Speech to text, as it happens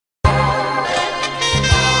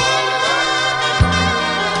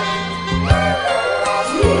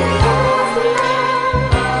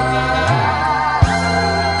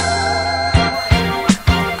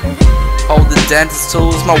dentist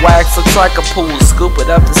tools, my wax looks like a pool. Scoop it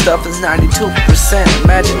up, the stuff is 92%.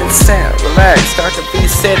 Imagine it's sent, relax, start to be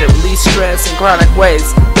seated, release stress in chronic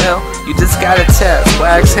ways. Well, you just gotta test.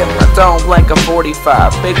 Wax hit my dome like a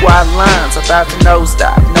 45. Big wide lines, about to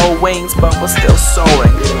nosedive. No wings, but we're still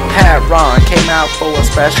soaring. Hat Ron came out for a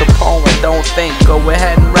special poem. Don't think, go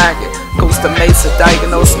ahead and rack it. Costa Mesa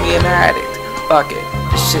diagnosed me an addict. Fuck it,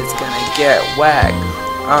 this shit's gonna get whacked.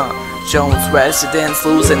 Jones residence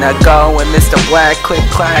losing a go, and Mr. Black click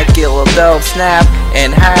clack, get a little snap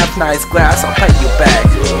and half nice glass, I'll pay you back.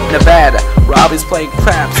 Nevada, Robbie's playing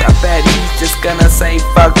craps. I bet he's just gonna say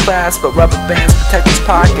fuck class, but rubber bands protect his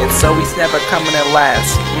pockets, so he's never coming at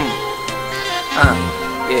last.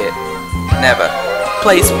 Yeah, never.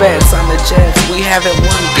 Place bets on the Jets, we haven't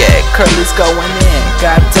won yet. Curly's going in,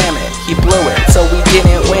 god damn it, he blew it, so we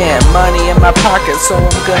didn't win. Money in my pocket, so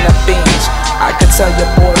I'm gonna binge. I could tell your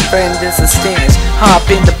boyfriend is a stench. Hop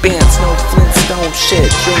in the Benz, no Flintstone shit.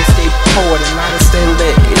 Drinks stay poured and lights stay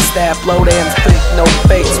lit. It's that blow dance thick, no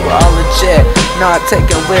fakes, we're all legit. Not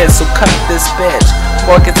taking risks, so cut this bitch.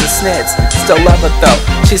 Morgan's a snitch, still love her though.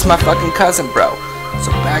 She's my fucking cousin, bro. So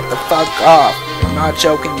back the fuck off. I'm not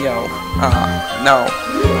joking, yo. No.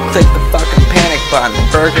 Click the fucking panic button.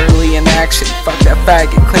 Burgerly in action. Fuck that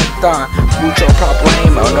faggot. Clicked on. Mucho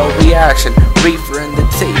problemo. No reaction. Reefer in the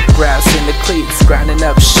teeth. Grass in the cleats. Grinding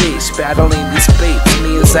up sheets. Battling these beats.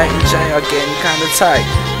 Me and Zach and Jay are getting kinda tight.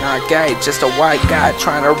 Not gay. Just a white guy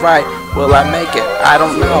trying to write. Will I make it? I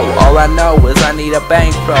don't know. All I know is I need a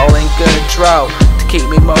bankroll and good draw to keep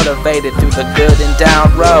me motivated through the good and down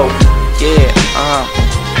road. Yeah,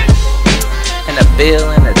 and a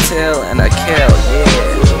bill and a till and a kill,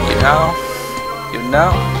 yeah, you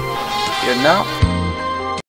know.